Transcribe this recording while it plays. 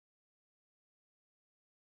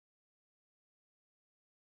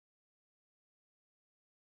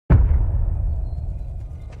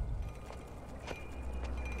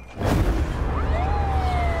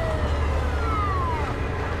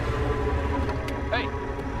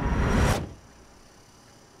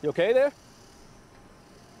You okay there?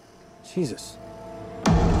 Jesus.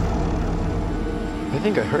 I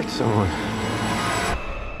think I hurt someone.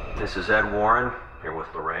 This is Ed Warren, here with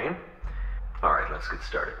Lorraine. All right, let's get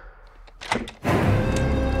started.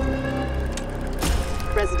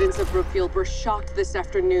 Residents of Brookfield were shocked this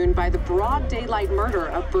afternoon by the broad daylight murder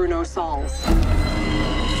of Bruno Sauls.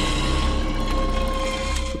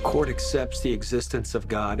 The court accepts the existence of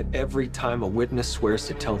God every time a witness swears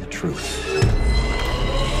to tell the truth.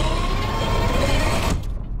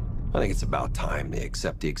 I think it's about time they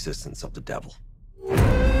accept the existence of the devil.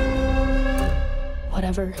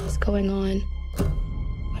 Whatever is going on,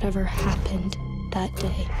 whatever happened that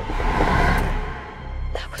day,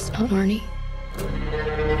 that was not Arnie.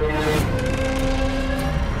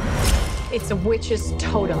 It's a witch's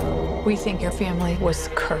totem. We think your family was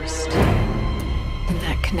cursed. And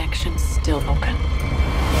that connection's still open.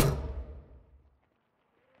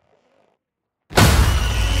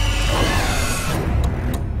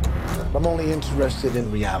 I'm only interested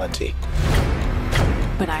in reality.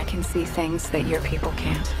 But I can see things that your people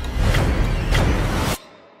can't.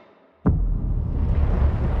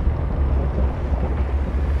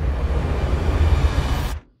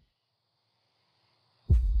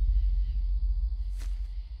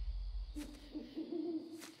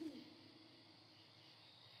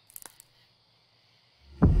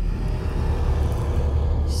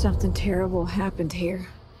 Something terrible happened here.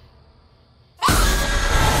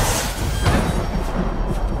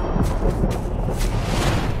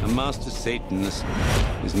 A master Satanist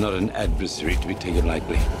is not an adversary to be taken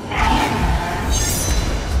lightly.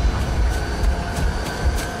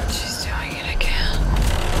 She's doing it again.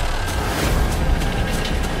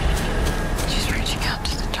 She's reaching out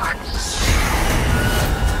to the darkness.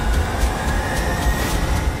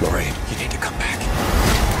 Lorraine, you need to come back.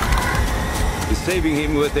 Is saving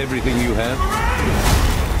him worth everything you have?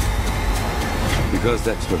 Because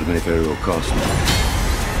that's what it may very well cost.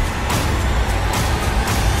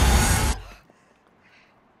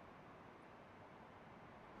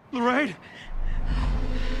 Lorraine!